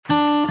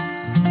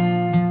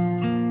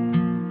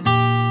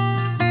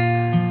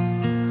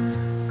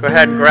Go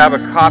ahead and grab a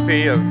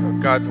copy of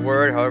God's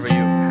Word, however you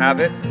have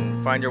it,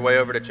 and find your way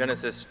over to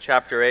Genesis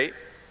chapter 8.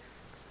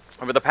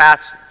 Over the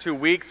past 2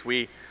 weeks,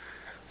 we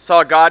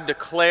saw God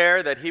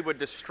declare that He would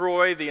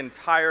destroy the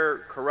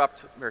entire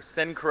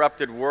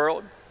sin-corrupted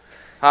world.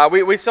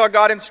 We saw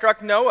God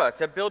instruct Noah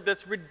to build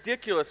this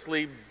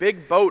ridiculously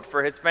big boat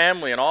for his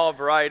family and all a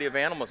variety of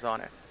animals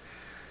on it.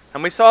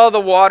 And we saw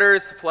the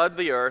waters flood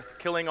the earth,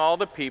 killing all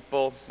the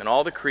people and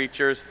all the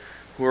creatures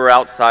who were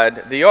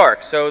outside the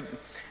ark. So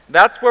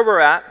that's where we're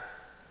at.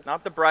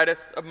 Not the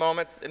brightest of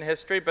moments in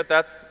history, but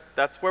that's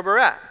where we're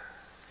at.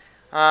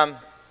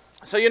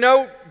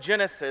 So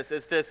Genesis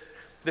is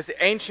this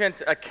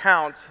ancient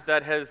account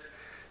that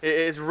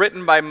is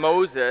written by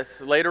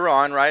Moses later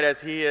on, right, as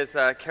he is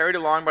carried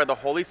along by the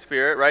Holy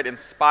Spirit, right,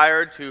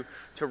 inspired to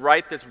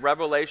write this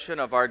revelation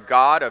of our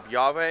God, of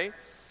Yahweh,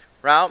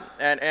 right?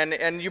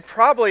 And you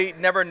probably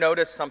never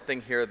noticed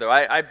something here, though.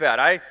 I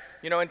bet.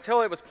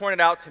 Until it was pointed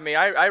out to me,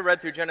 I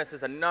read through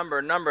Genesis a number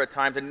of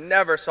times and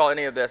never saw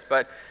any of this,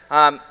 but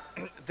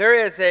there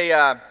is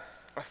a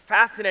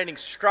fascinating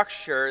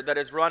structure that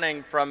is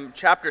running from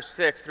chapter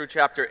 6 through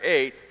chapter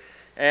 8,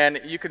 and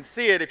you can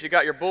see it if you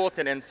got your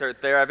bulletin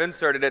insert there. I've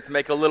inserted it to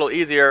make it a little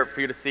easier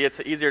for you to see.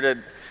 It's easier to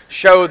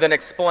show than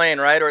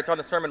explain, right? Or it's on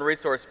the sermon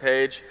resource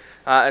page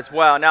as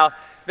well. Now,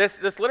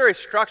 this literary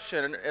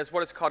structure is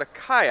what is called a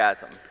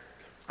chiasm,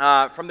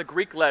 from the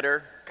Greek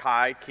letter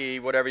chi,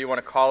 whatever you want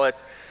to call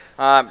it.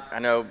 I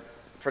know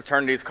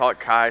fraternities call it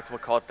chi, so we'll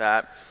call it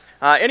that.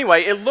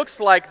 Anyway, it looks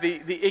like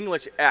the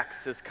English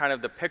X is kind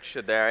of the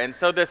picture there. And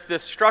so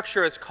this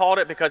structure is called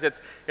it because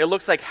it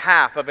looks like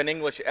half of an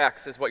English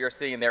X is what you're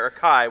seeing there, or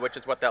chi, which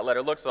is what that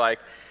letter looks like.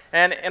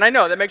 And I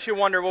know that makes you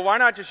wonder, well, why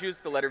not just use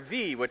the letter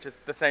V, which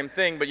is the same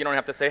thing, but you don't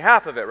have to say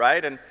half of it,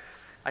 right? And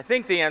I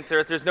think the answer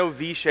is there's no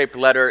V-shaped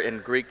letter in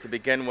Greek to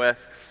begin with.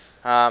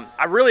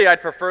 I'd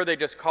prefer they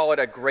just call it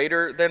a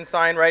greater than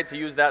sign, right, to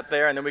use that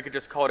there, and then we could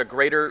just call it a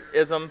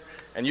greaterism,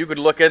 and you could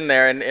look in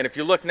there, and if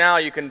you look now,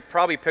 you can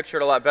probably picture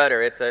it a lot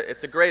better. It's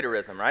a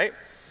greaterism, right?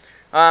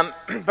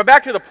 But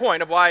back to the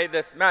point of why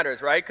this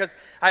matters, right? Because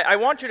I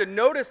want you to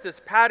notice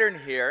this pattern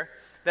here,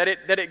 that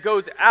it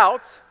goes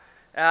out,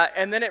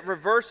 and then it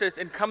reverses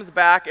and comes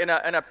back in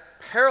a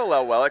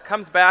parallel well. It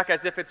comes back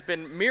as if it's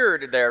been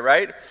mirrored there,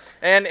 right?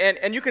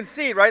 And you can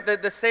see, right,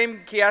 the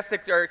same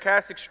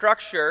chiastic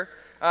structure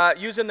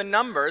using the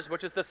numbers,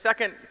 which is the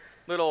second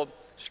little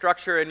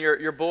structure in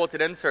your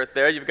bulletin insert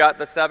there. You've got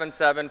the 7,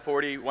 7,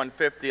 40,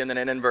 150, and then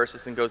it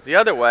inverses and goes the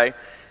other way.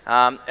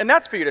 And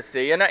that's for you to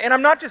see. And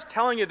I'm not just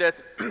telling you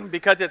this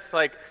because it's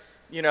like,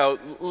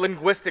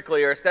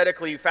 linguistically or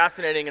aesthetically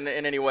fascinating in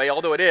any way,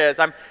 although it is.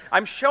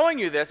 I'm showing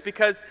you this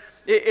because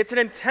it's an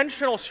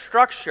intentional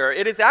structure.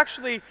 It is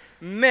actually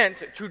meant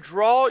to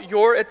draw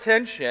your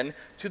attention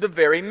to the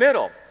very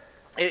middle.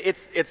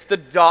 It's the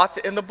dot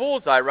in the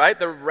bullseye, right?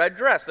 The red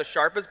dress, the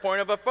sharpest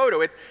point of a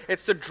photo.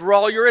 It's to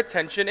draw your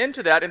attention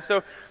into that. And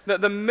so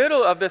the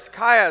middle of this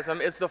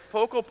chiasm is the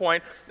focal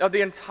point of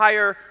the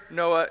entire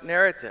Noah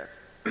narrative.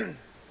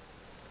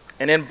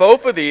 And in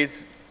both of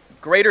these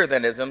greater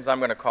than-isms, I'm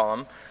going to call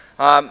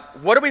them,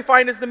 what do we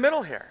find is the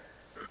middle here?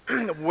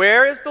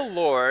 Where is the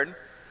Lord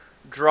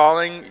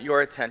drawing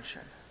your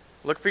attention?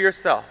 Look for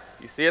yourself.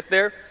 You see it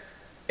there?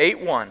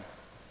 8:1.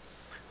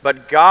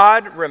 But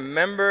God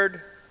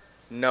remembered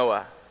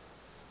Noah.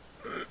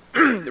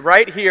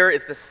 Right here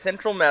is the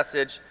central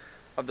message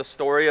of the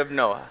story of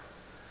Noah.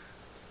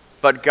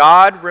 But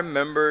God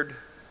remembered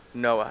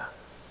Noah.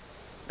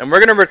 And we're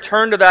going to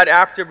return to that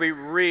after we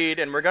read,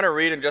 and we're going to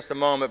read in just a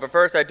moment. But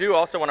first, I do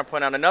also want to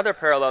point out another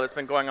parallel that's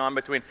been going on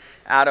between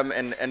Adam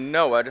and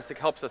Noah. Just it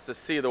helps us to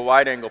see the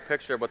wide-angle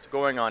picture of what's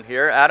going on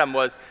here. Adam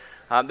was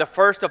the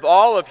first of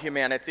all of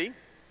humanity,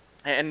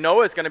 and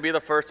Noah is going to be the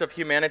first of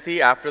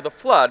humanity after the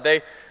flood.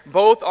 They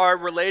both are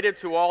related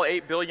to all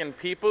 8 billion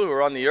people who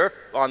are on the earth,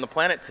 on the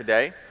planet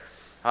today.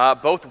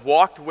 Both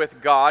walked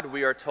with God,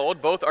 we are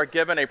told. Both are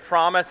given a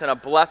promise and a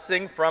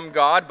blessing from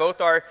God.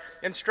 Both are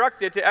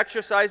instructed to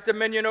exercise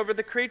dominion over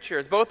the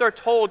creatures. Both are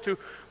told to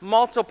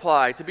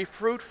multiply, to be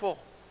fruitful.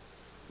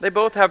 They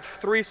both have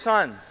 3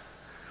 sons.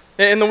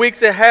 In the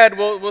weeks ahead,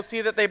 we'll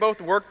see that they both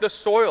work the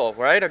soil,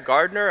 right? A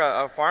gardener,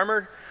 a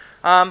farmer.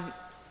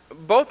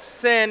 Both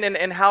sin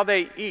in how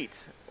they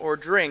eat or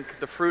drink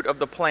the fruit of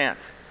the plant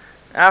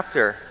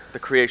after the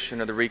creation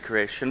or the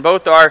recreation.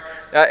 Both are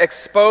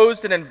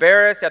exposed and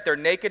embarrassed at their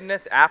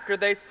nakedness after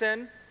they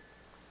sin.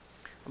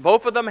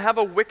 Both of them have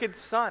a wicked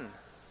son.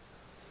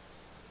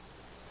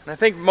 And I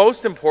think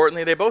most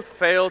importantly, they both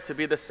fail to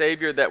be the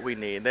Savior that we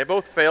need. They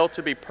both fail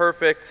to be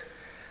perfect.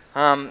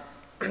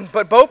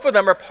 But both of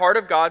them are part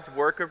of God's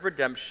work of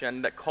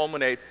redemption that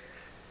culminates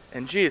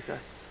in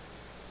Jesus.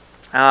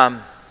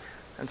 And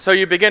so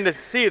you begin to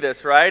see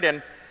this, right?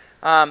 And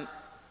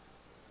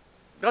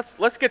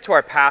let's get to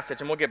our passage,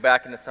 and we'll get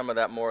back into some of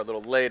that more a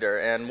little later.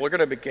 And we're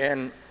going to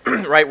begin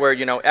right where,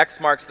 X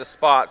marks the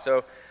spot.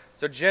 So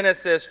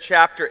Genesis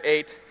chapter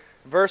 8,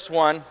 verse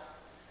 1.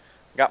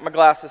 Got my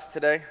glasses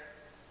today.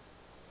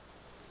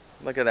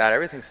 Look at that.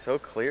 Everything's so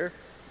clear.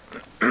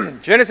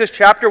 Genesis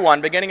chapter 1,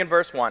 beginning in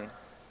verse 1.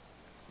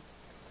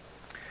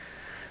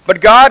 But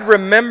God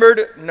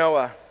remembered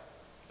Noah,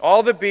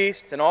 all the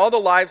beasts and all the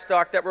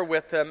livestock that were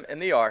with him in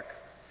the ark.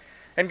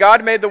 And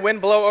God made the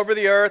wind blow over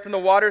the earth, and the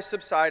waters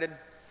subsided.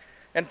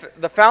 And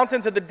the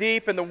fountains of the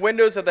deep and the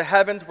windows of the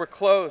heavens were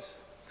closed.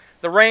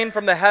 The rain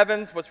from the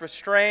heavens was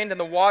restrained, and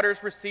the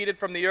waters receded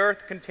from the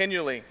earth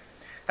continually.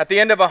 At the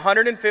end of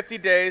 150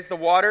 days, the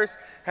waters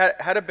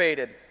had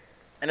abated.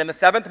 And in the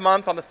 7th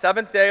month, on the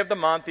 7th day of the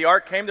month, the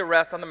ark came to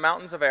rest on the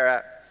mountains of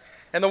Ararat.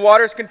 And the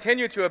waters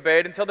continued to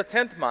abate until the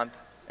 10th month.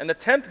 And the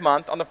 10th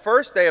month, on the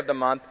 1st day of the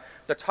month,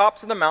 the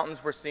tops of the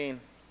mountains were seen.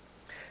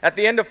 At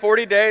the end of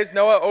 40 days,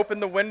 Noah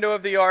opened the window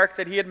of the ark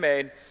that he had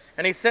made,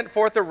 and he sent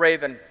forth a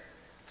raven.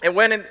 It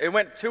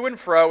went to and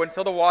fro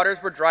until the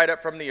waters were dried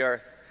up from the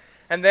earth.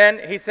 And then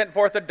he sent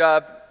forth a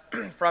dove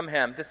from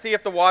him to see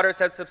if the waters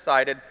had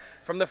subsided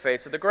from the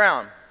face of the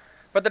ground.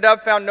 But the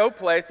dove found no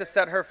place to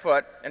set her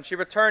foot, and she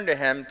returned to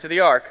him to the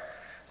ark,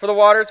 for the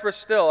waters were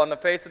still on the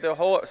face of the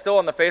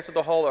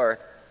whole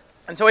earth.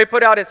 And so he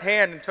put out his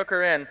hand and took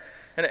her in,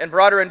 and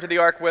brought her into the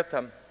ark with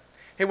him.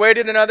 He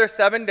waited another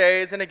 7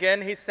 days, and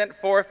again he sent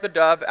forth the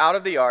dove out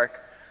of the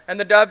ark. And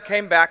the dove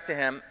came back to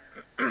him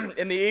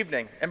in the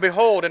evening, and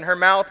behold, in her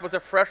mouth was a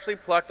freshly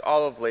plucked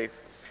olive leaf.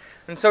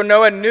 And so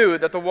Noah knew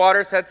that the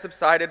waters had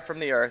subsided from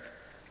the earth.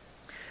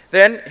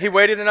 Then he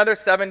waited another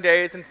 7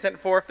 days and sent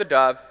forth the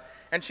dove,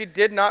 and she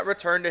did not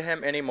return to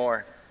him any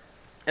more.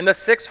 In the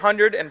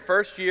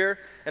 601st year,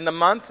 in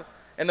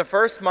the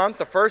first month,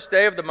 the first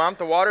day of the month,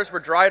 the waters were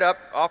dried up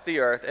off the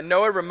earth, and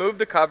Noah removed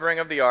the covering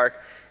of the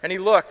ark, and he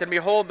looked, and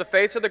behold, the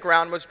face of the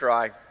ground was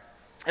dry.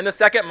 In the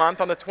 2nd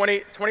month, on the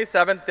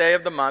 27th day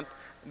of the month,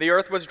 the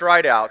earth was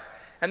dried out.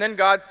 And then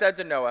God said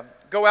to Noah,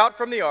 "Go out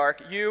from the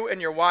ark, you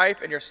and your wife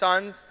and your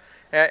sons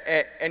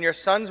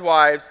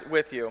wives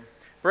with you.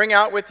 Bring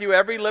out with you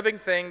every living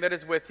thing that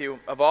is with you,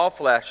 of all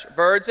flesh,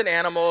 birds and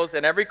animals,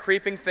 and every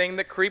creeping thing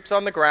that creeps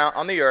on the ground,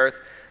 on the earth,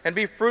 and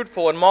be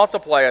fruitful and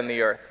multiply on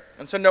the earth."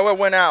 And so Noah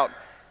went out,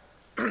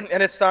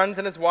 and his sons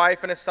and his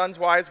wife and his sons'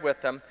 wives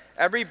with him.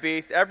 Every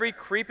beast, every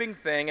creeping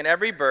thing, and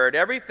every bird,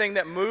 everything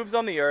that moves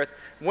on the earth,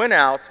 went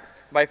out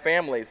by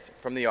families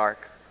from the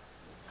ark.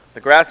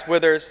 The grass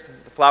withers,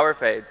 the flower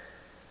fades.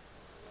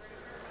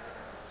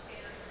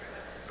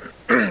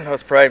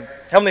 Let's pray.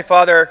 Heavenly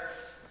Father,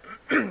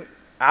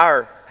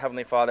 our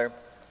Heavenly Father,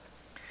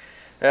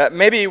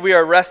 maybe we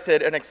are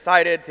rested and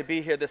excited to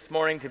be here this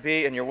morning, to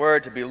be in your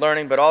word, to be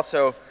learning, but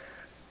also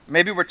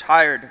maybe we're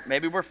tired,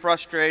 maybe we're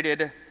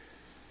frustrated.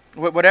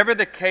 Whatever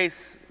the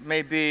case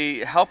may be,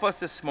 help us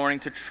this morning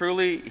to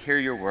truly hear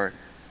your word.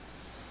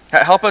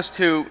 Help us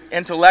to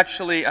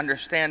intellectually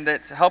understand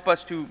it. Help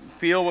us to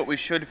feel what we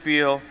should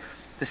feel,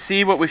 to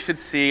see what we should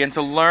see, and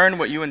to learn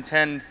what you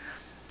intend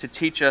to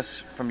teach us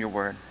from your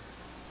word.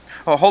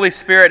 Oh, Holy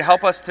Spirit,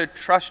 help us to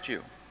trust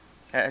you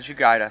as you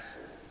guide us.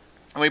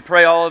 And we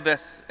pray all of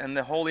this in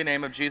the holy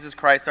name of Jesus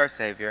Christ, our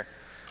Savior.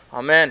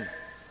 Amen.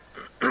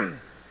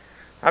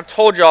 I've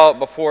told y'all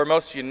before,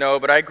 most of you know,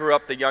 but I grew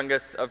up the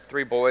youngest of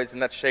 3 boys,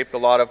 and that shaped a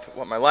lot of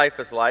what my life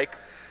is like.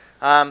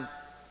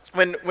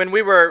 When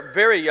we were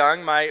very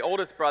young, my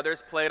oldest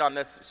brothers played on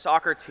this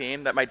soccer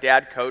team that my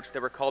dad coached. They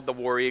were called the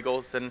War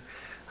Eagles, and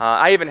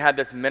I even had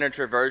this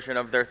miniature version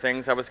of their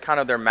things. I was kind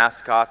of their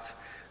mascot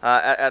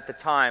at the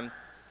time.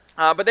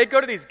 But they'd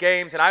go to these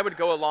games, and I would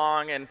go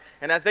along, and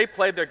as they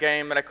played their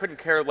game, and I couldn't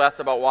care less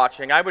about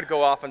watching, I would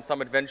go off on some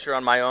adventure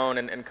on my own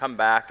and come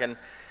back. And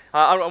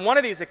on one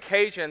of these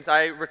occasions,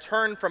 I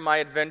returned from my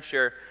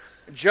adventure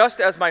just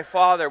as my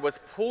father was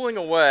pulling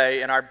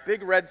away in our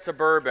big red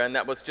Suburban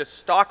that was just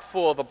stock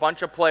full of a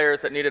bunch of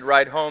players that needed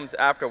ride homes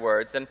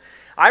afterwards. And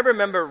I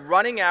remember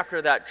running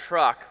after that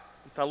truck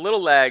with my little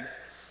legs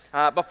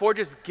before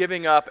just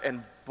giving up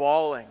and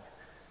bawling,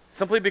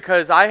 simply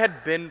because I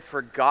had been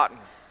forgotten.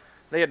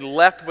 They had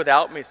left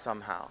without me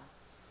somehow.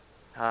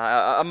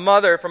 A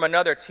mother from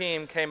another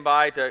team came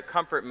by to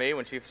comfort me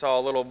when she saw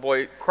a little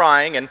boy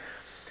crying, and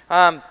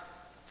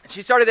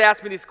she started to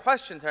ask me these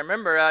questions. I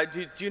remember,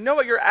 do you know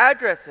what your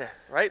address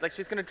is, right? Like,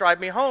 she's going to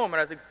drive me home. And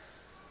I was like,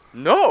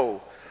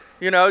 no.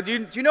 Do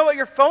you know what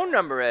your phone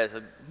number is?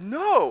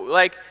 No.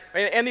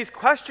 And these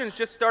questions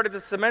just started to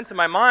cement in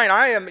my mind.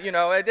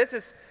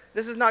 This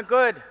is not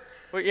good.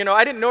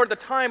 I didn't know it at the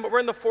time, but we're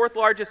in the 4th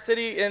largest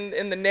city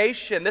in the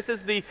nation. This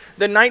is the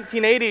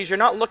 1980s. You're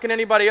not looking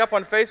anybody up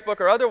on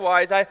Facebook or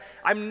otherwise.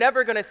 I'm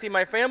never going to see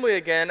my family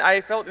again. I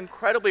felt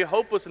incredibly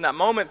hopeless in that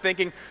moment,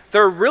 thinking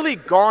they're really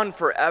gone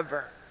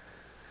forever.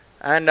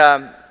 And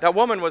that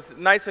woman was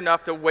nice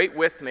enough to wait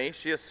with me.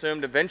 She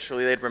assumed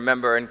eventually they'd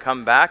remember and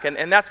come back.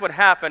 And that's what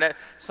happened. At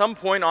some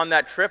point on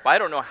that trip, I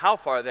don't know how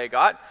far they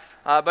got,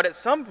 but at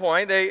some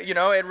point,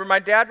 my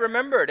dad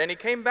remembered, and he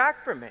came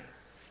back for me.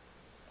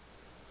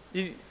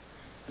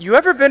 You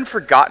ever been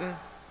forgotten?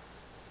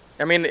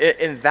 I mean,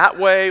 in that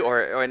way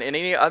or in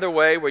any other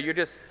way where you're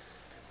just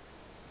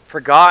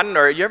forgotten,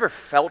 or you ever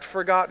felt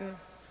forgotten?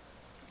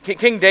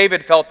 King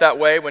David felt that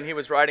way when he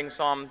was writing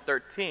Psalm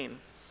 13.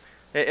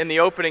 In the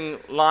opening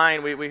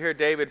line, we hear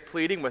David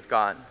pleading with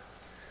God.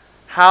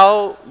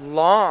 "How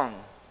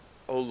long,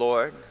 O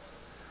Lord,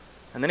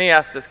 And then he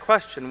asked this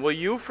question, will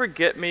you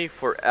forget me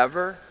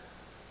forever?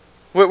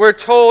 We're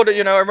told,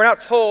 we're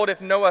not told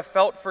if Noah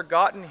felt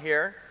forgotten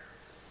here.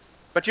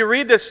 But you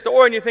read this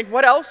story and you think,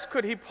 what else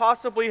could he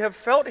possibly have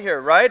felt here,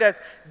 right?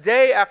 As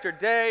day after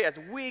day, as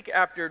week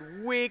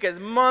after week, as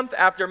month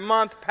after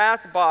month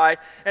passed by,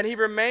 and he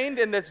remained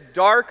in this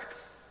dark,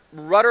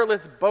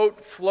 rudderless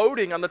boat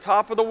floating on the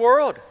top of the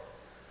world.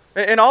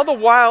 And all the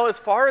while, as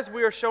far as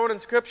we are shown in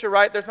Scripture,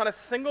 right, there's not a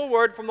single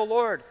word from the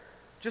Lord.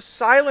 Just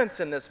silence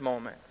in this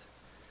moment.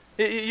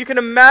 You can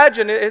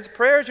imagine his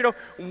prayers,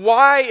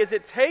 why is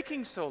it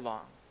taking so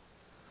long?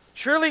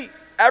 Surely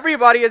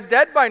everybody is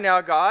dead by now,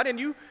 God, and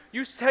you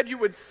said you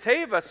would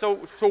save us, so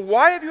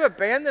why have you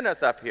abandoned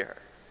us up here?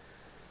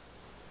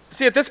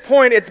 See, at this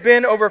point, it's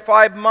been over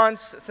 5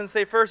 months since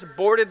they first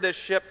boarded this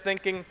ship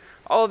thinking,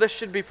 oh, this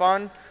should be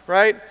fun,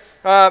 right?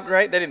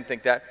 Right? They didn't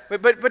think that.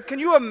 But can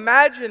you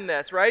imagine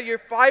this, right? You're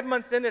 5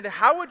 months in, and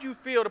how would you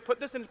feel, to put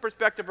this into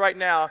perspective right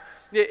now,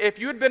 if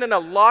you had been in a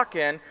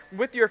lock-in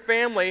with your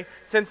family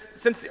since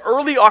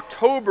early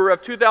October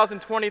of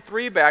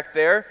 2023 back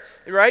there,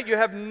 right? You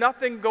have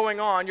nothing going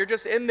on. You're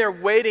just in there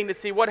waiting to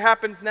see what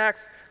happens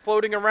next,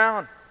 floating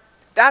around.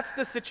 That's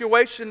the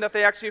situation that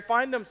they actually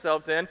find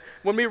themselves in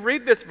when we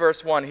read this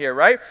verse 1 here,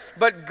 right?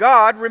 But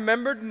God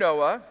remembered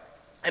Noah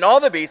and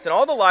all the beasts and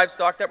all the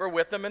livestock that were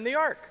with them in the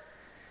ark.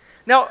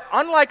 Now,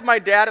 unlike my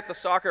dad at the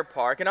soccer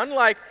park, and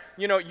unlike,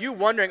 you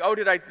wondering, oh,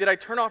 did I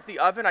turn off the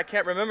oven? I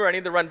can't remember. I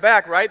need to run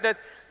back, right? That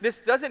this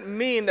doesn't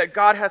mean that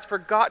God has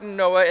forgotten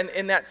Noah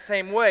in that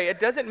same way. It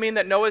doesn't mean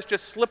that Noah's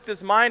just slipped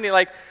his mind.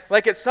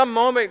 Like at some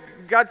moment,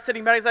 God's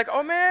sitting back, he's like,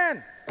 oh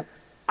man,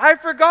 I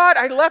forgot.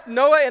 I left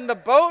Noah in the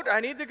boat.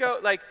 I need to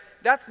go.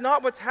 That's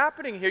not what's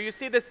happening here. You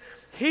see, this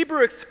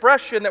Hebrew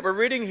expression that we're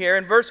reading here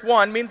in verse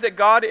 1 means that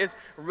God is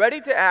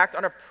ready to act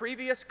on a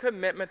previous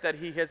commitment that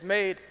he has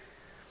made.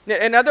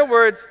 In other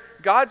words,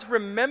 God's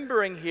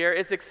remembering here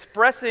is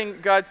expressing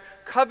God's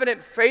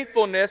covenant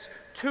faithfulness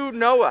to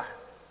Noah.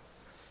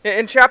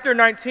 In chapter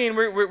 19,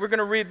 we're going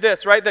to read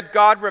this, right? That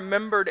God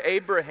remembered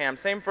Abraham.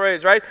 Same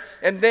phrase, right?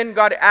 And then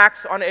God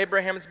acts on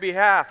Abraham's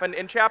behalf. And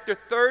in chapter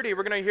 30,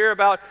 we're going to hear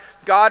about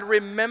God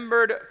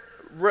remembered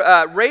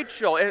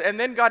Rachel. And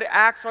then God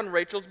acts on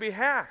Rachel's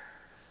behalf.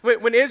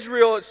 When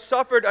Israel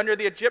suffered under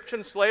the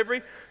Egyptian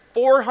slavery,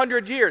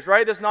 400 years,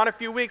 right? There's not a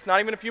few weeks, not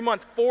even a few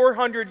months.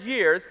 400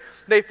 years,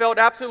 they felt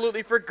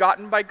absolutely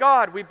forgotten by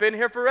God. We've been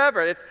here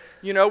forever. It's,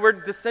 we're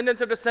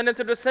descendants of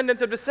descendants of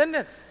descendants of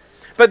descendants.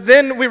 But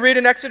then we read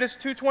in Exodus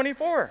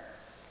 2:24,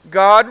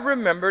 God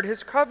remembered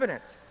his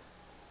covenant.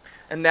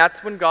 And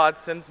that's when God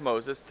sends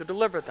Moses to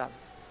deliver them.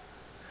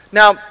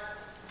 Now,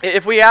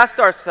 if we asked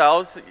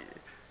ourselves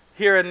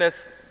here in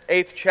this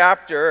 8th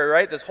chapter,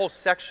 right, this whole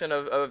section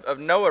of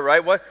Noah,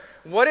 right,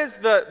 what is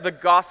the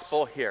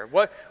gospel here?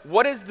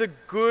 What is the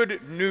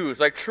good news,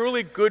 like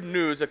truly good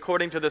news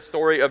according to the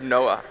story of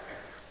Noah?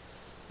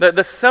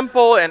 The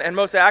simple and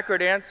most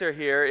accurate answer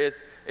here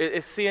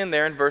is seen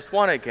there in verse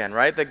 1 again,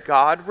 right? That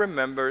God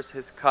remembers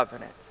his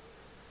covenant.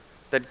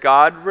 That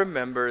God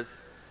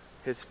remembers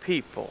his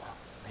people.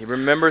 He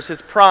remembers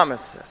his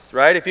promises,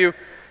 right? If you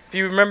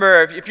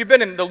remember, if you've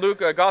been in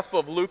the Gospel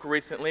of Luke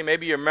recently,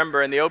 maybe you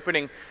remember in the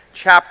opening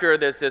chapter,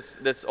 there's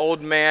this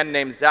old man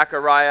named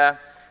Zechariah.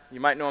 You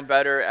might know him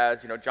better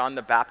as, John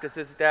the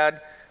Baptist's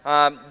dad.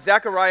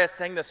 Zechariah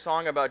sang this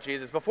song about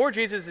Jesus before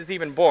Jesus is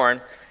even born,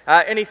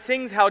 and he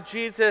sings how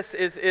Jesus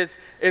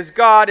is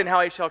God and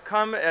how he shall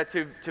come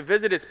to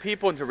visit his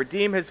people and to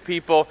redeem his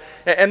people.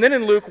 And then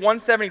in Luke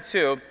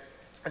 1:72,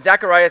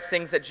 Zechariah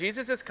sings that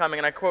Jesus is coming,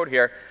 and I quote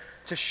here,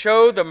 to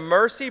show the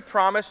mercy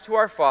promised to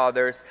our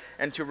fathers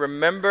and to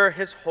remember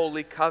his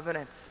holy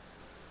covenant.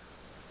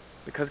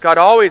 Because God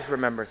always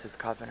remembers his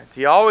covenant.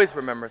 He always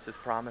remembers his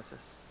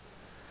promises.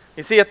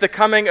 You see, at the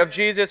coming of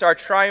Jesus, our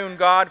triune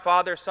God,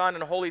 Father, Son,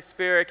 and Holy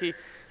Spirit,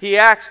 he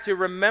acts to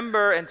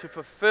remember and to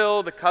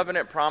fulfill the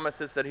covenant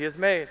promises that he has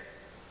made.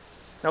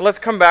 Now let's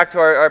come back to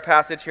our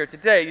passage here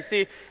today. You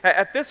see,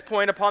 at this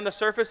point, upon the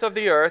surface of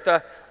the earth,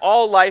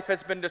 all life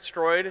has been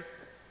destroyed.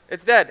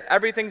 It's dead.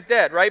 Everything's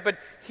dead, right? But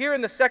here in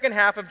the second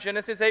half of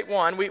Genesis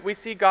 8:1, we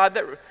see God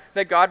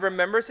that God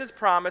remembers his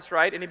promise,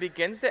 right? And he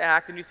begins to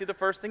act. And you see the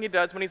first thing he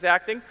does when he's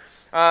acting,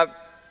 right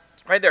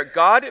there.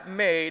 God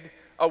made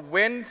a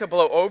wind to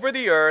blow over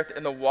the earth,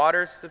 and the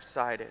waters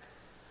subsided.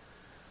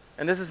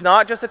 And this is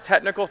not just a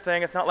technical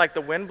thing. It's not like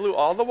the wind blew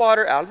all the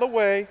water out of the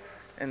way,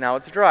 and now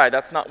it's dry.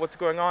 That's not what's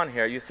going on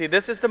here. You see,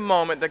 this is the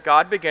moment that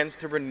God begins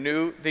to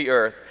renew the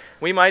earth.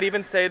 We might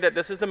even say that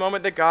this is the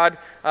moment that God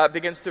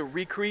begins to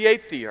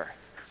recreate the earth.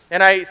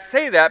 And I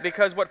say that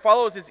because what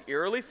follows is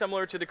eerily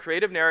similar to the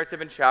creative narrative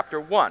in chapter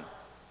 1.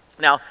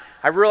 Now,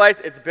 I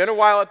realize it's been a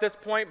while at this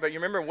point, but you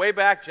remember way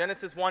back,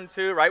 Genesis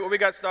 1:2, right, where we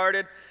got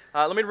started?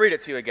 Let me read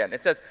it to you again.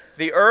 It says,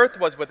 the earth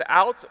was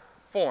without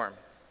form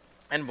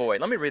and void.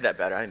 Let me read that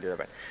better. I didn't do that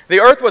right. The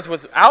earth was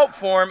without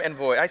form and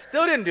void. I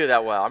still didn't do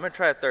that well. I'm going to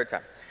try a third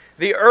time.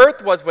 The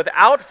earth was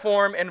without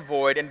form and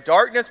void, and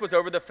darkness was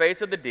over the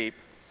face of the deep,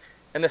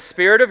 and the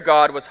Spirit of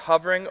God was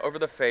hovering over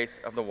the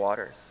face of the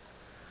waters.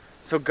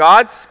 So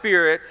God's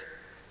Spirit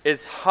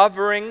is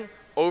hovering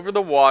over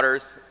the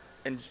waters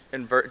in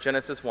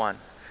Genesis 1.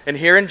 And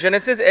here in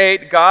Genesis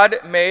 8, God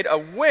made a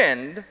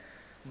wind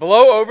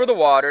blow over the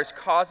waters,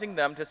 causing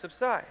them to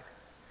subside.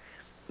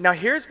 Now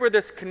here's where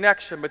this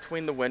connection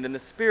between the wind and the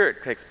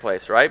Spirit takes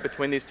place, right?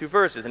 Between these two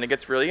verses. And it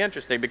gets really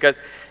interesting because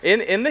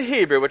in the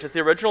Hebrew, which is the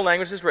original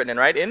language is written in,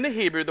 right? In the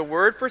Hebrew, the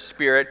word for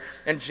Spirit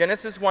in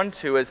Genesis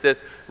 1:2 is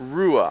this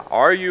ruah,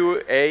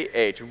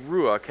 R-U-A-H,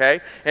 ruah,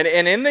 okay? And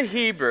in the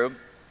Hebrew,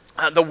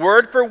 the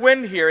word for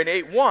wind here in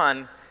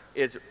 8:1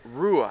 is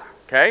ruah,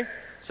 okay?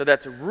 So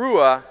that's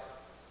ruah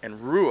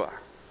and ruah.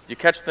 You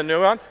catch the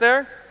nuance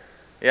there?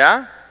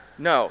 Yeah?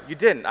 No, you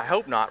didn't. I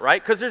hope not,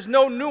 right? Because there's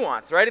no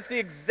nuance, right? It's the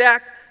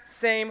exact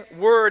same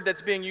word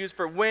that's being used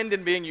for wind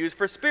and being used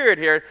for spirit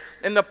here.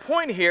 And the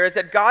point here is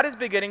that God is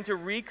beginning to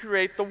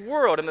recreate the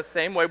world in the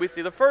same way we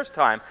see the first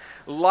time.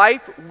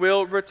 Life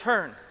will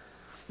return.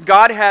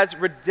 God has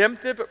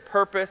redemptive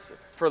purpose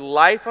for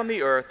life on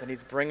the earth, and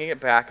he's bringing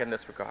it back in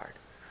this regard.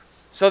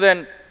 So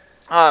then,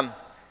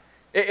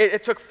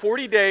 it took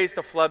 40 days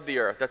to flood the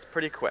earth. That's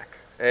pretty quick.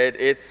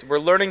 We're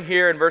learning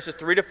here in verses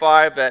 3 to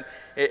 5 that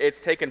it's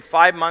taken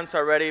 5 months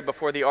already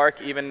before the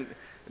ark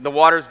the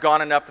water's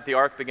gone enough that the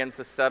ark begins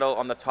to settle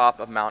on the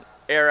top of Mount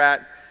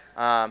Ararat.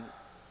 One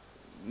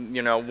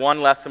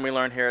lesson we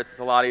learn here is it's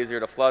a lot easier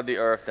to flood the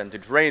earth than to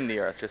drain the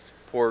earth, just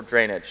poor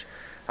drainage.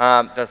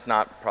 That's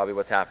not probably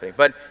what's happening.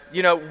 But,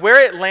 where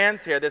it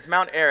lands here, this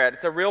Mount Ararat,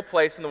 it's a real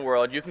place in the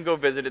world. You can go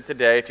visit it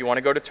today if you want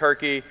to go to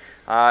Turkey.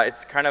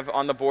 It's kind of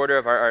on the border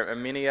of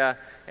Armenia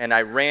and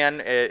Iran.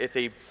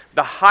 The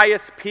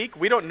highest peak.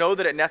 We don't know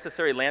that it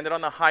necessarily landed on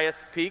the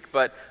highest peak,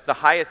 but the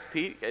highest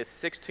peak is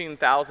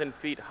 16,000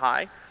 feet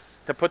high.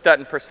 To put that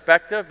in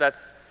perspective,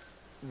 that's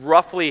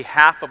roughly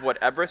half of what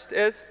Everest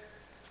is.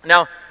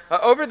 Now,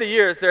 over the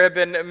years, there have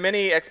been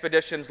many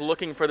expeditions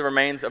looking for the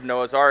remains of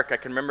Noah's Ark. I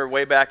can remember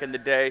way back in the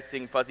day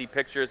seeing fuzzy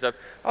pictures of,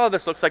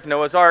 this looks like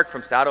Noah's Ark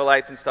from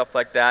satellites and stuff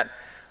like that.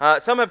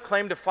 Some have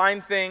claimed to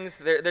find things.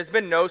 There's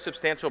been no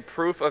substantial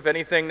proof of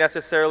anything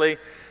necessarily,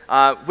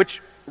 which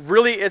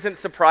really isn't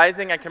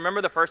surprising. I can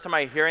remember the first time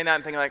I hearing that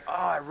and thinking like,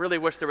 I really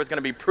wish there was going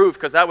to be proof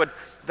because that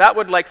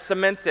would like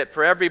cement it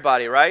for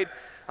everybody, right?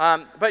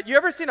 But you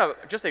ever seen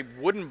just a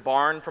wooden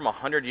barn from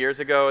 100 years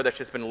ago that's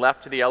just been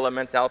left to the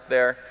elements out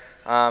there?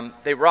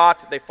 They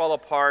rot, they fall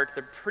apart,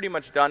 they're pretty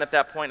much done at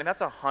that point, and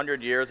that's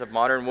 100 years of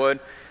modern wood.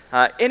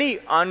 Any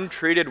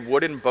untreated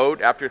wooden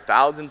boat after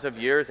thousands of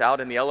years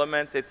out in the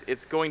elements,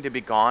 it's going to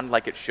be gone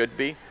like it should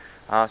be.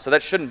 So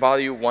that shouldn't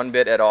bother you one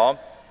bit at all,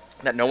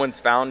 that no one's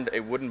found a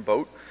wooden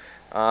boat.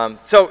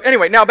 So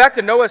anyway, now back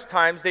to Noah's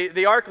times,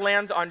 the ark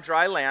lands on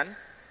dry land.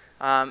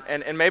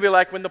 And maybe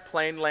like when the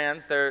plane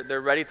lands,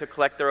 they're ready to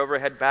collect their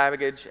overhead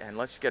baggage and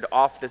let's get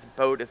off this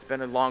boat. It's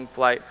been a long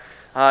flight.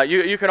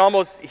 You can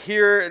almost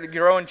hear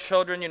your own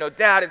children,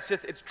 Dad,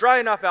 it's dry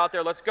enough out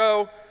there. Let's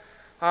go.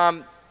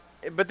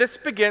 But this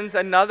begins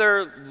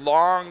another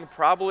long,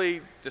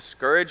 probably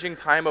discouraging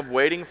time of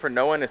waiting for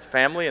Noah and his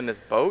family in this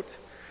boat.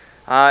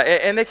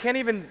 And they can't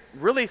even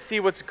really see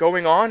what's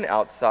going on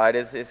outside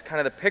is kind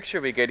of the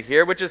picture we get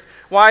here, which is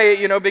why,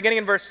 beginning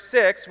in verse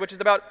 6, which is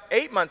about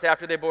 8 months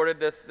after they boarded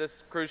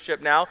this cruise ship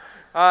now,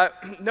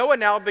 Noah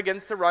now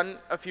begins to run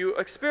a few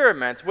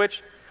experiments,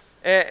 which,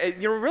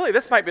 really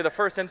this might be the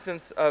first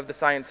instance of the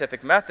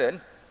scientific method.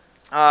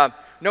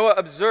 Noah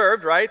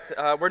observed, right,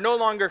 we're no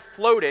longer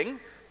floating,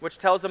 which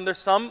tells him there's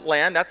some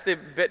land. That's the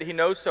bit he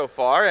knows so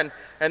far, and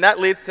that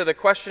leads to the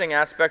questioning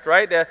aspect,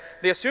 right?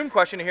 The assumed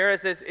question here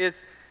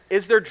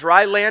is there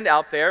dry land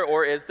out there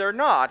or is there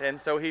not? And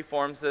so he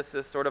forms this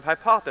sort of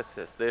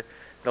hypothesis.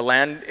 The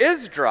land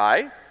is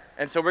dry,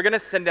 and so we're going to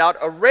send out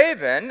a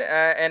raven,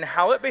 and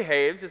how it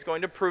behaves is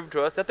going to prove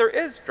to us that there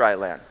is dry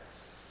land.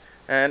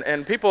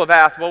 And people have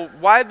asked, well,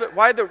 why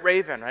the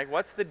raven, right?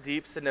 What's the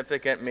deep,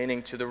 significant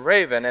meaning to the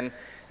raven?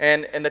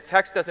 And the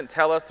text doesn't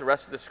tell us, the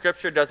rest of the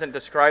scripture doesn't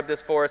describe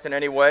this for us in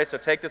any way, so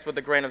take this with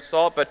a grain of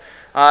salt. But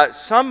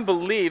some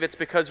believe it's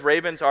because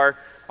ravens are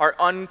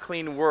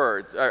unclean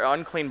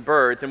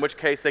birds, in which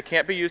case they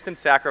can't be used in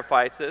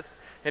sacrifices,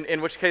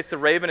 in which case the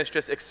raven is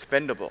just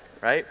expendable,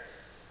 right?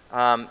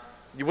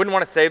 You wouldn't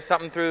want to save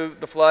something through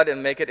the flood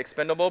and make it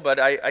expendable, but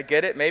I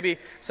get it. Maybe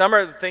some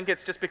think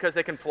it's just because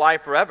they can fly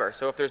forever,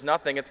 so if there's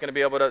nothing, it's going to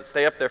be able to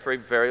stay up there for a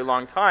very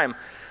long time.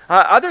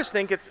 Others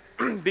think it's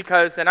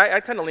because, and I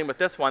tend to lean with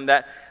this one,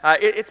 that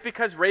it's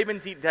because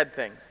ravens eat dead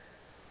things.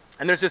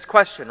 And there's this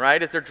question,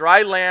 right? Is there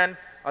dry land?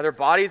 Are there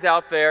bodies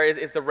out there?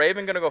 Is the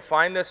raven going to go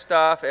find this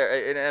stuff?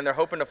 And they're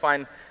hoping to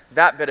find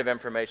that bit of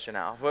information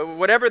out.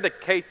 Whatever the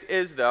case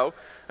is, though,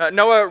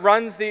 Noah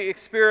runs the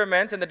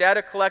experiment, and the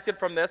data collected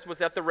from this was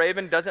that the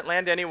raven doesn't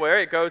land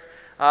anywhere. It goes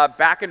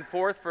back and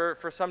forth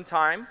for some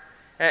time.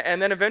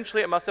 And then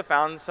eventually it must have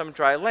found some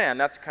dry land.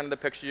 That's kind of the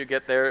picture you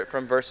get there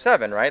from verse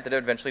 7, right? That it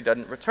eventually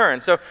doesn't return.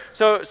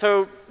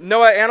 So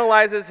Noah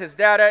analyzes his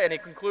data and he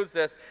concludes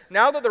this.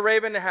 Now that the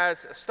raven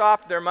has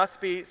stopped, there must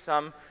be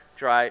some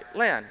dry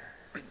land.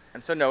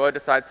 And so Noah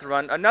decides to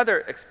run another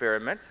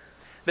experiment.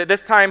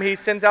 This time he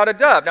sends out a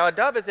dove. Now a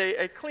dove is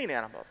a clean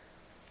animal.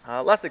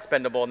 Less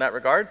expendable in that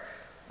regard,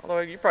 although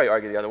you probably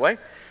argue the other way.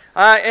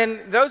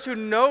 And those who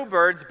know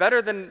birds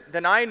better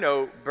than I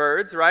know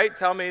birds, right,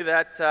 tell me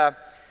that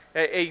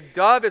a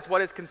dove is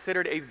what is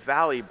considered a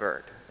valley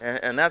bird.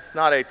 And that's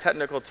not a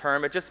technical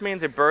term. It just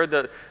means a bird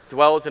that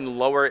dwells in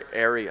lower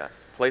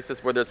areas,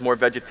 places where there's more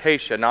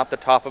vegetation, not the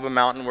top of a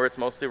mountain where it's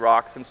mostly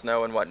rocks and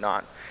snow and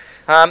whatnot.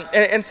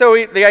 And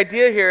so the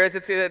idea here is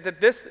that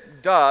this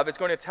dove is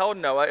going to tell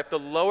Noah if the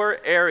lower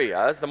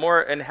areas, the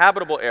more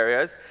inhabitable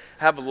areas,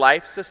 have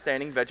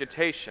life-sustaining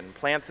vegetation,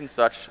 plants and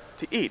such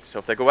to eat. So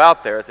if they go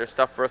out there, is there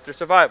stuff for us to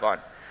survive on?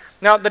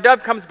 Now, the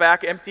dove comes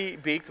back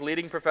empty-beaked,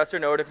 leading Professor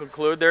Noah to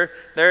conclude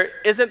there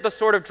isn't the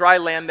sort of dry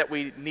land that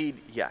we need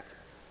yet.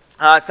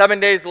 7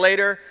 days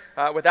later,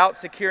 without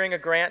securing a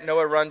grant,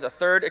 Noah runs a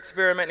third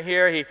experiment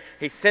here.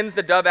 He sends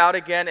the dove out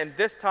again, and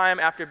this time,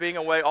 after being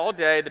away all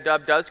day, the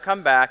dove does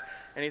come back,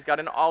 and he's got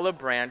an olive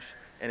branch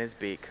in his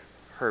beak,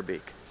 her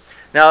beak.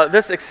 Now,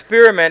 this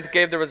experiment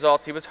gave the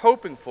results he was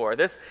hoping for.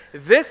 This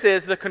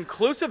is the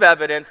conclusive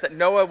evidence that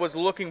Noah was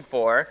looking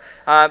for,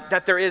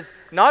 that there is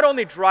not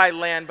only dry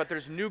land, but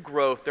there's new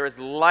growth. There is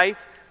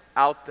life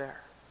out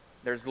there.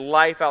 There's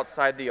life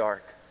outside the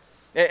ark.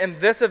 And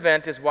this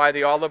event is why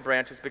the olive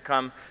branch has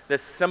become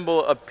this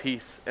symbol of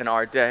peace in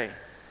our day.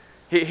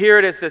 Here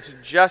it is, this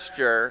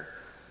gesture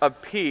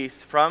of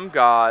peace from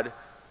God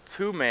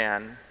to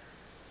man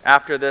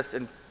after this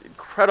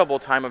incredible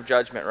time of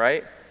judgment,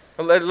 right?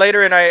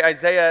 Later in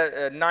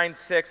Isaiah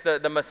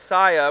 9:6, the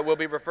Messiah will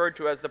be referred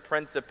to as the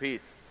Prince of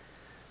Peace.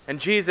 And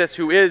Jesus,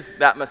 who is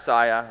that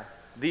Messiah,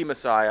 the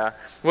Messiah,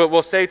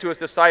 will say to his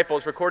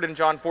disciples, recorded in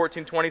John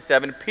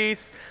 14:27,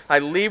 "Peace I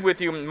leave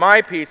with you,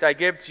 my peace I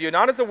give to you.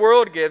 Not as the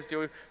world gives,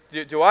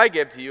 do I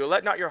give to you.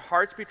 Let not your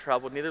hearts be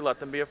troubled, neither let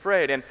them be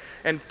afraid."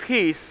 And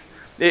peace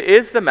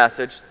is the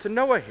message to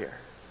Noah here.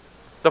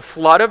 The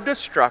flood of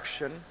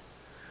destruction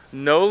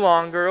no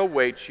longer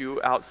awaits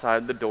you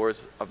outside the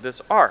doors of this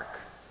ark.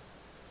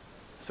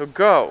 So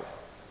go,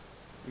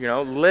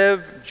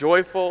 live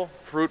joyful,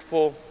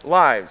 fruitful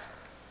lives.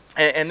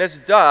 And this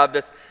dove,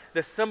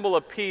 this symbol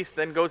of peace,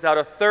 then goes out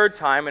a third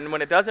time, and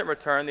when it doesn't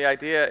return, the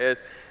idea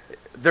is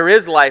there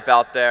is life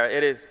out there.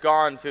 It is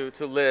gone to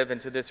live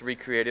into this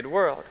recreated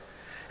world.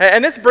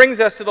 And this brings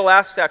us to the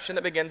last section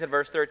that begins in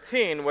verse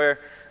 13, where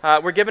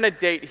we're given a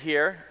date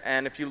here,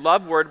 and if you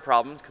love word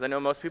problems, because I know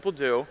most people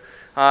do,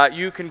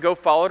 you can go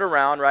follow it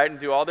around, right, and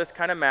do all this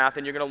kind of math,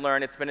 and you're going to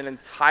learn it's been an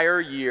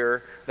entire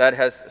year that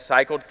has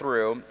cycled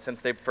through since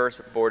they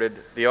first boarded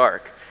the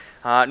ark.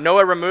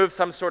 Noah removed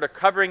some sort of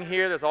covering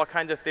here. There's all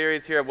kinds of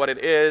theories here of what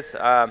it is.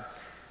 I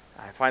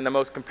find the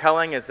most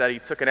compelling is that he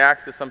took an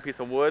axe to some piece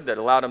of wood that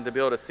allowed him to be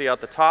able to see out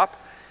the top.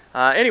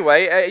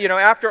 Anyway,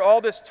 after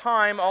all this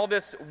time, all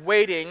this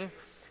waiting,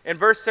 in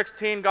verse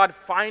 16, God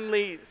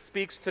finally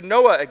speaks to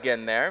Noah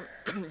again there.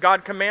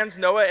 God commands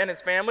Noah and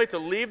his family to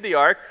leave the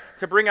ark,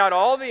 to bring out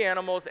all the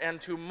animals, and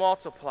to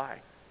multiply.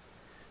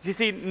 You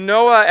see,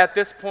 Noah at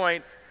this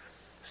point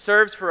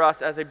serves for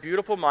us as a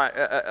beautiful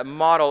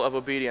model of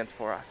obedience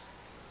for us.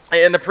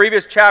 In the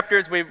previous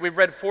chapters, we've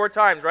read 4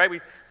 times, right?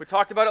 We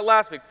talked about it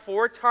last week.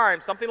 4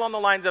 times, something along the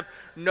lines of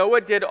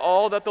Noah did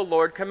all that the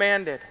Lord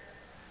commanded.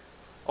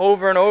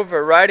 Over and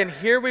over, right? And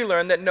here we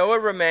learn that Noah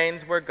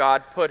remains where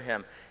God put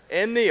him.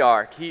 In the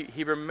ark,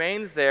 he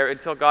remains there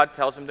until God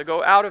tells him to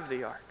go out of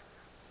the ark.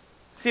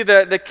 See,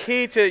 the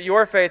key to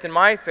your faith and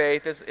my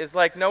faith is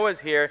like Noah's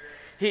here.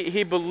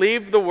 He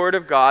believed the word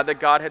of God that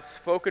God had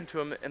spoken to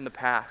him in the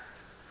past.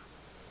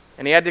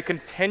 And he had to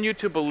continue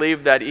to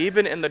believe that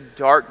even in the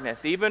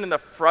darkness, even in the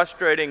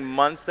frustrating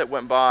months that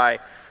went by,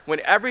 when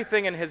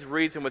everything in his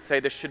reason would say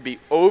this should be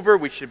over,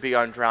 we should be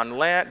on dry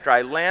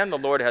land, the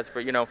Lord has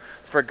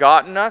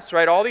forgotten us,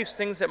 right? All these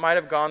things that might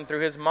have gone through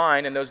his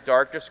mind in those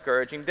dark,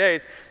 discouraging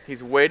days,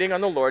 he's waiting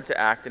on the Lord to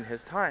act in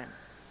his time.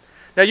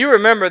 Now you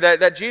remember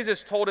that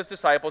Jesus told his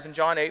disciples in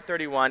John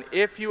 8:31,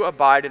 "If you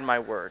abide in my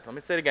word," let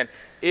me say it again,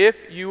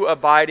 "If you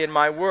abide in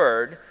my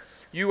word,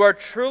 you are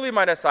truly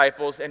my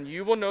disciples, and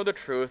you will know the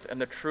truth, and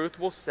the truth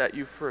will set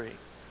you free."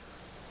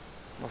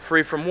 Well,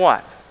 free from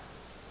what?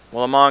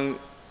 Well, among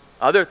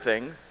other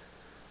things,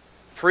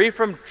 free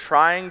from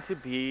trying to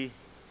be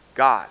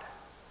God.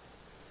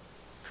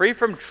 Free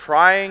from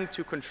trying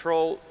to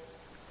control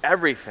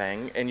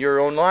everything in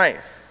your own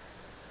life.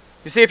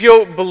 You see, if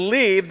you'll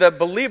believe the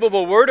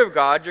believable word of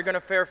God, you're going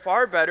to fare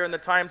far better in the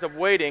times of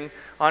waiting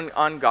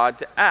on God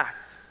to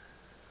act.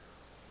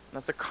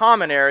 That's a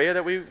common area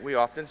that we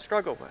often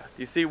struggle with.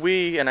 You see,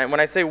 when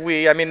I say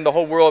we, I mean the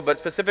whole world, but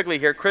specifically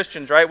here,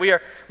 Christians, right?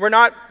 We're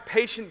not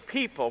patient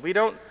people. We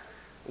don't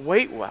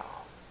wait well.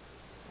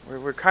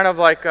 We're kind of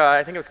like,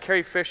 I think it was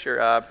Carrie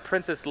Fisher,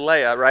 Princess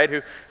Leia, right,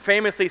 who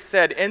famously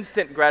said,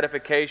 instant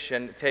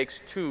gratification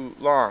takes too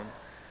long.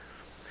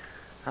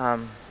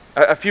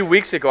 A few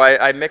weeks ago,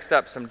 I mixed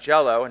up some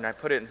Jell-O, and I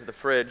put it into the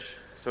fridge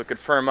so it could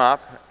firm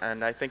up,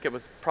 and I think it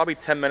was probably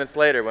 10 minutes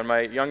later when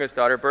my youngest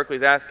daughter,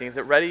 Berkeley's asking, "Is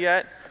it ready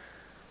yet?"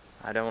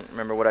 I don't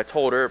remember what I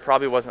told her. It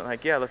probably wasn't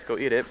like, "Yeah, let's go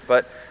eat it."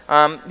 But,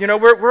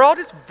 we're all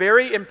just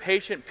very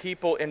impatient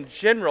people in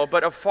general,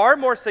 but of far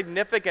more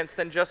significance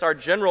than just our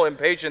general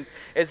impatience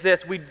is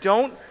this: we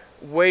don't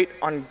wait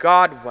on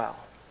God well.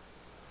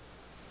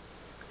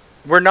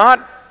 we're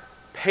not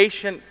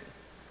patient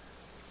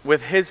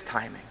with his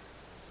timing.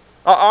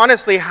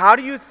 Honestly, how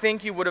do you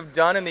think you would have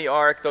done in the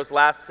ark those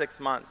last 6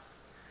 months?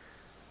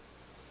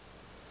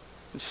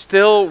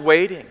 Still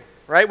waiting,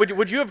 right?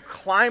 Would you have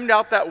climbed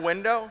out that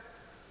window?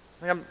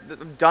 Like, I'm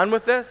done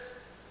with this?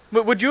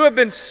 Would you have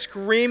been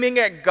screaming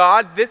at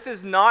God, this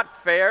is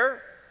not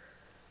fair?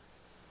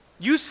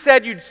 You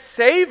said you'd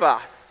save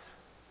us,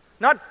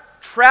 not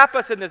trap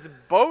us in this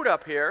boat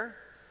up here,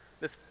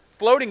 this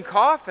floating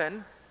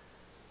coffin.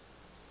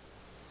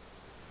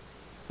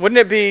 Wouldn't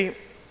it be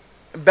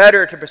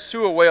better to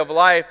pursue a way of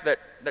life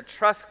that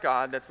trusts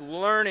God, that's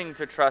learning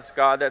to trust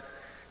God,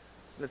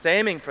 that's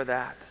aiming for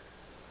that?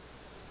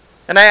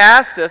 And I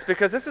ask this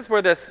because this is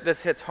where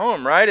this hits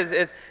home, right?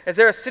 Is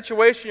there a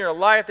situation in your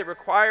life that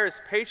requires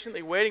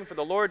patiently waiting for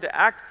the Lord to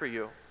act for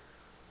you?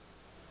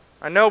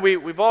 I know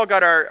we've all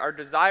got our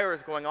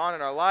desires going on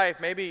in our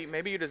life. Maybe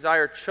you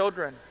desire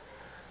children,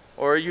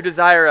 or you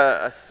desire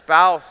a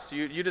spouse.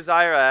 You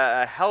desire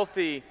a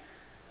healthy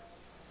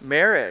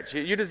marriage.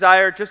 You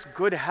desire just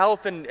good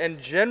health in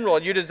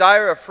general. You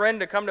desire a friend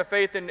to come to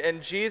faith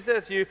in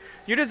Jesus. You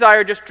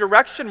desire just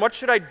direction. What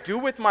should I do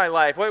with my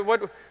life?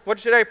 What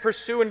should I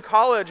pursue in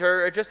college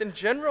or just in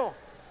general?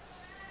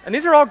 And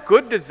these are all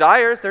good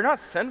desires. They're not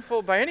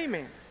sinful by any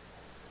means.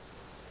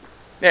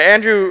 Now,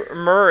 Andrew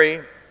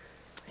Murray,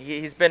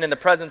 he's been in the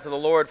presence of the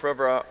Lord for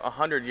over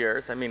 100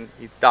 years. I mean,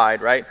 he's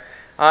died, right?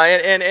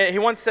 And he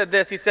once said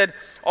this. He said,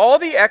 all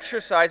the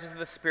exercises of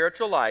the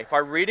spiritual life,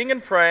 our reading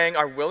and praying,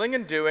 our willing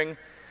and doing,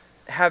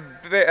 have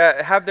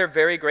their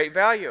very great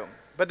value.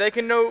 But they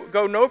can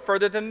go no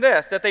further than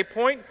this, that they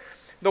point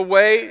the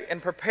way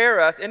and prepare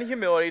us in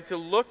humility to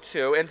look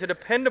to and to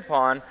depend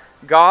upon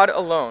God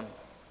alone,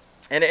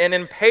 and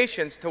in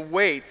patience to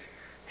wait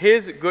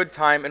his good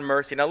time and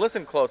mercy. Now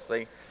listen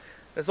closely.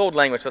 This old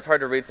language, so it's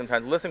hard to read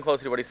sometimes. Listen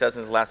closely to what he says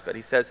in his last bit.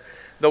 He says,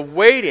 the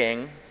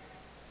waiting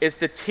is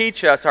to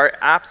teach us our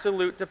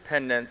absolute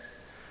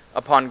dependence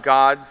upon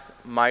God's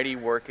mighty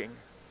working,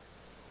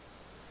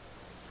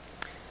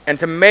 and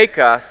to make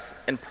us,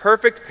 in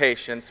perfect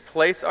patience,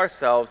 place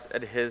ourselves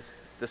at his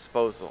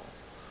disposal.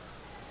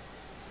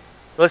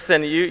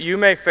 Listen, you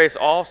may face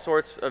all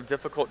sorts of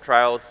difficult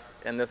trials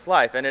in this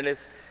life, and it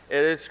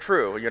is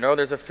true. You know,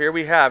 there's a fear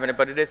we have,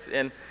 but it is,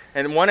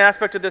 and one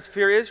aspect of this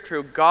fear is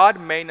true. God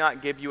may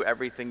not give you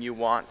everything you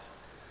want.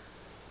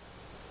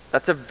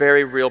 That's a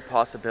very real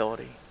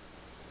possibility.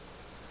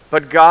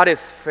 But God is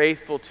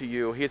faithful to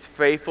you. He is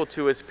faithful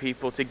to his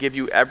people to give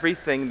you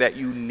everything that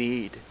you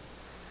need.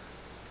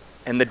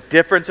 And the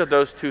difference of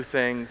those two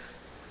things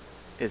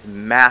is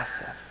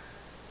massive.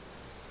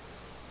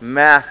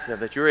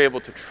 Massive, that you're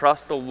able to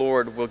trust the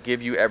Lord will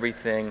give you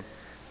everything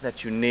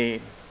that you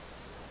need.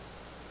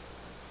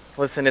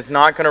 Listen, it's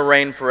not going to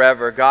rain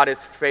forever. God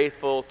is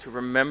faithful to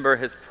remember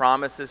his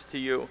promises to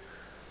you,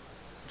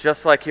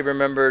 just like he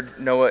remembered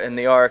Noah in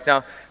the ark.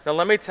 Now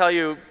let me tell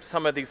you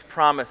some of these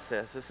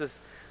promises.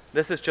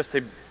 This is just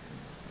a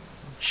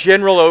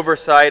general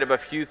oversight of a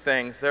few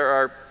things. There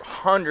are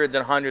hundreds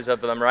and hundreds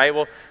of them, right?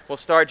 We'll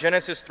start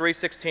Genesis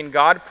 3:16.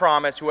 God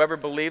promised whoever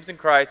believes in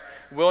Christ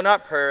will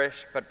not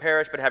perish, but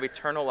have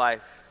eternal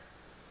life.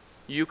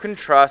 You can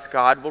trust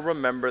God will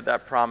remember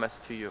that promise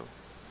to you.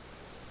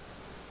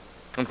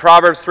 In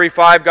Proverbs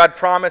 3:5, God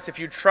promised if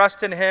you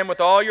trust in him with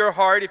all your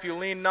heart, if you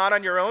lean not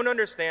on your own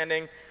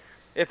understanding,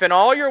 if in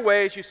all your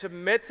ways you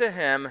submit to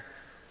him,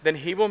 then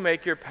he will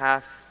make your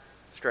paths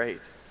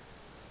straight.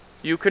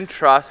 You can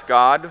trust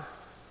God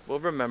will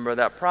remember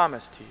that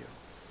promise to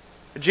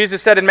you.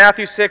 Jesus said in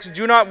Matthew 6,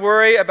 do not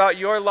worry about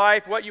your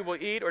life, what you will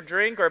eat or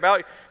drink, or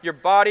about your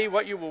body,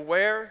 what you will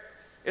wear.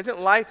 Isn't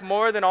life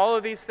more than all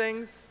of these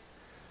things?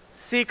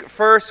 Seek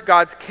first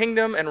God's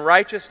kingdom and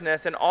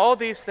righteousness, and all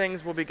these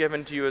things will be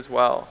given to you as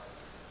well.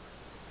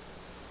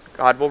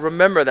 God will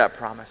remember that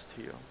promise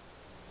to you.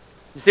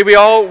 You see, we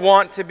all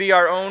want to be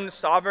our own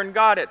sovereign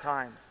God at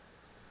times.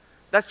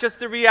 That's just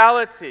the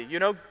reality.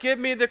 Give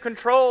me the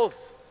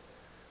controls.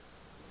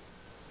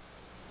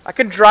 I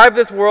can drive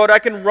this world. I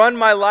can run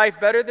my life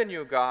better than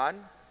you, God.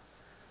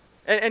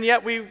 And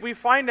yet we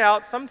find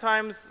out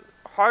sometimes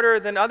harder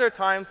than other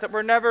times that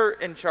we're never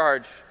in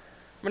charge.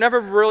 We're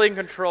never really in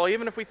control,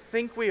 even if we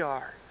think we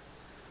are.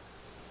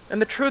 And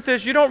the truth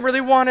is, you don't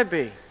really want to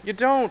be. You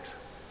don't.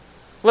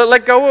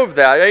 Let go of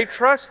that.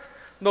 Trust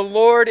the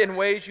Lord in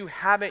ways you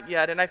haven't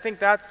yet. And I think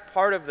that's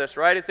part of this,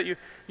 right? Is that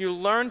you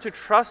learn to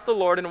trust the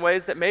Lord in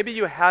ways that maybe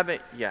you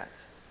haven't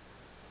yet.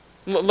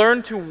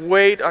 Learn to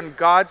wait on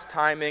God's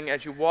timing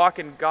as you walk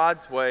in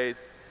God's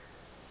ways,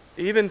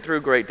 even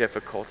through great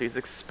difficulties,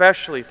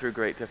 especially through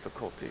great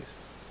difficulties.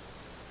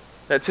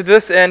 To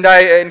this end,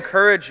 I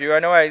encourage you. I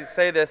know I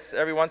say this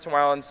every once in a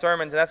while in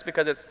sermons, and that's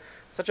because it's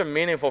such a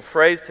meaningful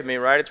phrase to me,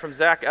 right? It's from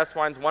Zach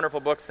Eswine's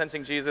wonderful book,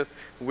 Sensing Jesus.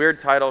 Weird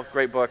title,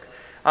 great book.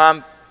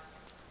 I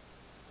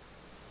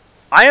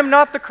am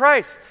not the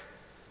Christ.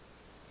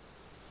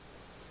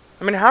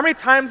 I mean, how many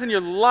times in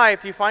your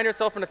life do you find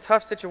yourself in a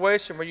tough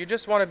situation where you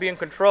just want to be in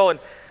control? And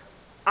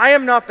I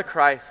am not the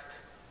Christ.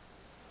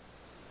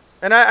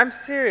 And I'm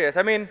serious.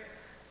 I mean,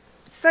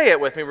 Say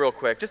it with me real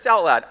quick, just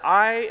out loud.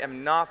 I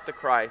am not the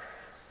Christ.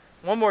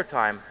 One more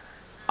time.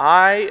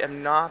 I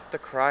am not the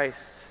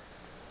Christ.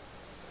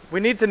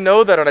 We need to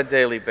know that on a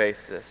daily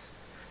basis.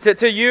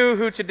 To you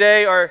who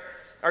today are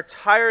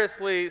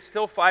tirelessly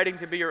still fighting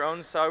to be your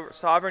own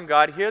sovereign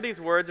God, hear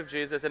these words of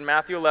Jesus in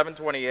Matthew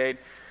 11:28.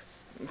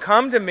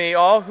 Come to me,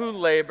 all who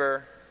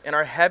labor and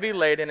are heavy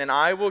laden, and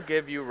I will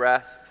give you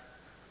rest.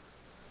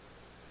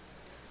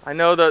 I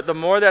know that the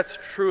more that's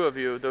true of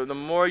you, the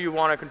more you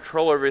want to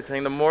control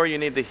everything, the more you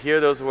need to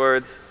hear those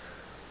words.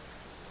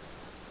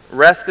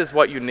 Rest is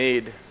what you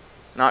need,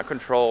 not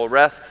control.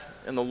 Rest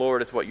in the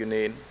Lord is what you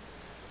need.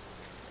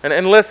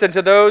 And listen,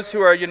 to those who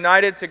are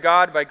united to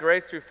God by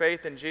grace through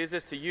faith in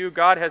Jesus, to you,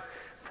 God has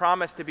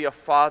promised to be a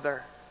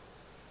father.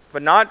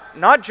 But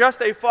not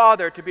just a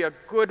father, to be a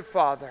good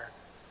father.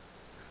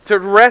 To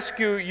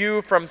rescue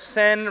you from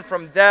sin,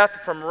 from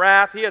death, from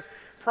wrath. He has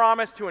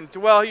promised to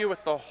indwell you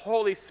with the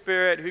Holy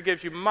Spirit, who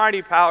gives you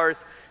mighty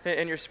powers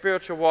in your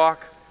spiritual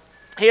walk.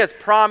 He has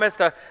promised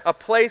a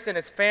place in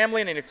His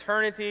family and in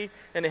eternity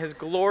in His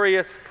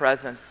glorious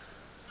presence.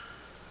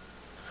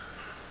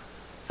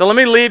 So let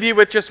me leave you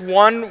with just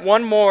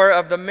one more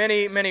of the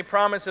many, many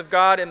promises of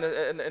God in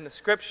the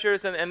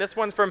Scriptures. And this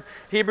one's from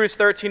Hebrews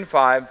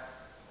 13:5.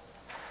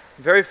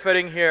 Very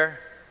fitting here.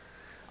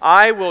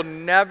 I will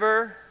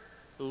never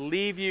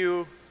leave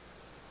you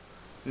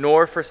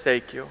nor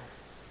forsake you.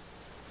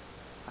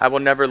 I will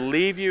never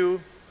leave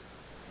you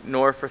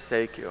nor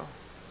forsake you.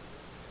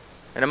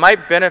 And it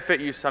might benefit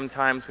you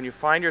sometimes when you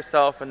find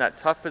yourself in that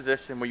tough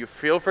position where you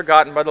feel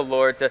forgotten by the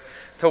Lord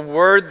to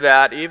word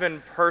that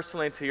even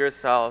personally to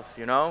yourselves,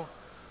 you know?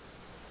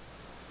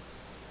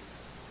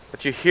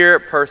 But you hear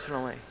it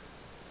personally.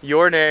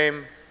 Your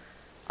name,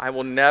 I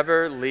will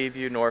never leave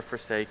you nor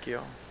forsake you.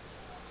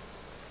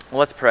 Well,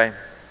 let's pray.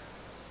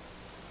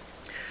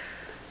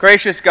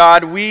 Gracious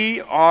God,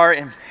 we are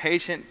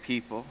impatient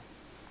people.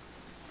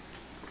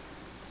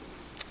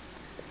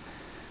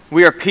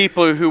 We are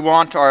people who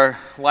want our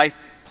life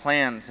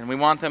plans, and we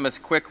want them as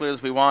quickly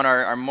as we want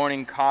our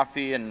morning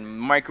coffee and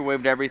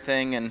microwaved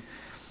everything, and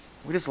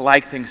we just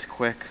like things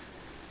quick.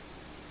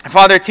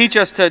 Father, teach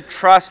us to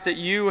trust that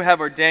you have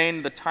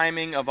ordained the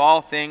timing of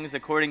all things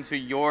according to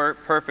your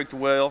perfect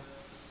will,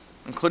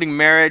 including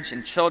marriage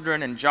and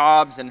children and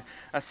jobs and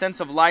a sense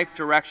of life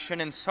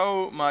direction and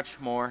so much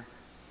more.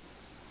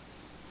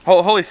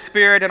 Holy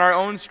Spirit, in our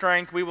own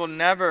strength, we will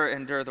never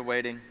endure the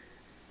waiting.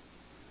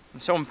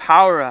 And so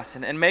empower us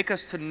and make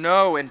us to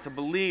know and to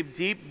believe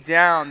deep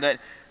down that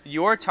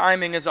your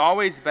timing is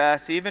always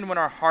best, even when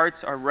our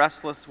hearts are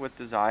restless with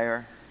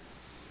desire.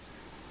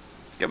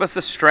 Give us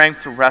the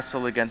strength to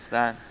wrestle against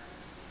that.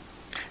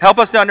 Help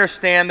us to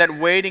understand that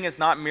waiting is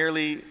not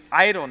merely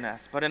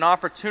idleness, but an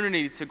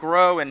opportunity to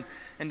grow in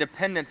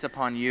dependence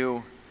upon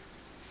you.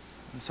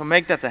 And so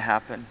make that to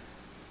happen.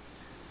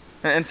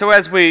 And so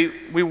as we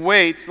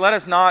wait, let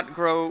us not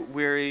grow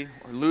weary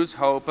or lose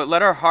hope, but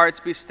let our hearts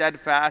be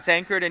steadfast,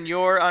 anchored in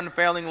your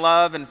unfailing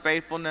love and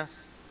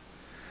faithfulness.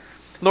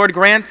 Lord,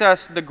 grant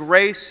us the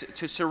grace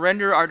to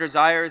surrender our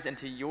desires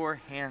into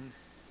your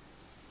hands.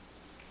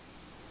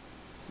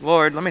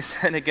 Lord, let me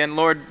say it again.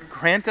 Lord,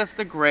 grant us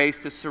the grace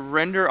to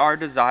surrender our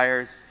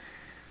desires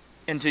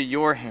into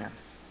your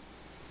hands,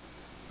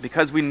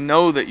 because we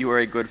know that you are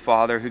a good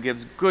Father who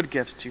gives good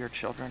gifts to your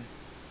children.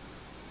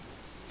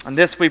 And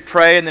this we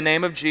pray in the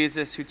name of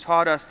Jesus, who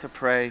taught us to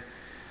pray,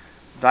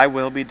 thy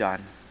will be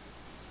done.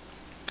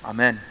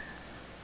 Amen.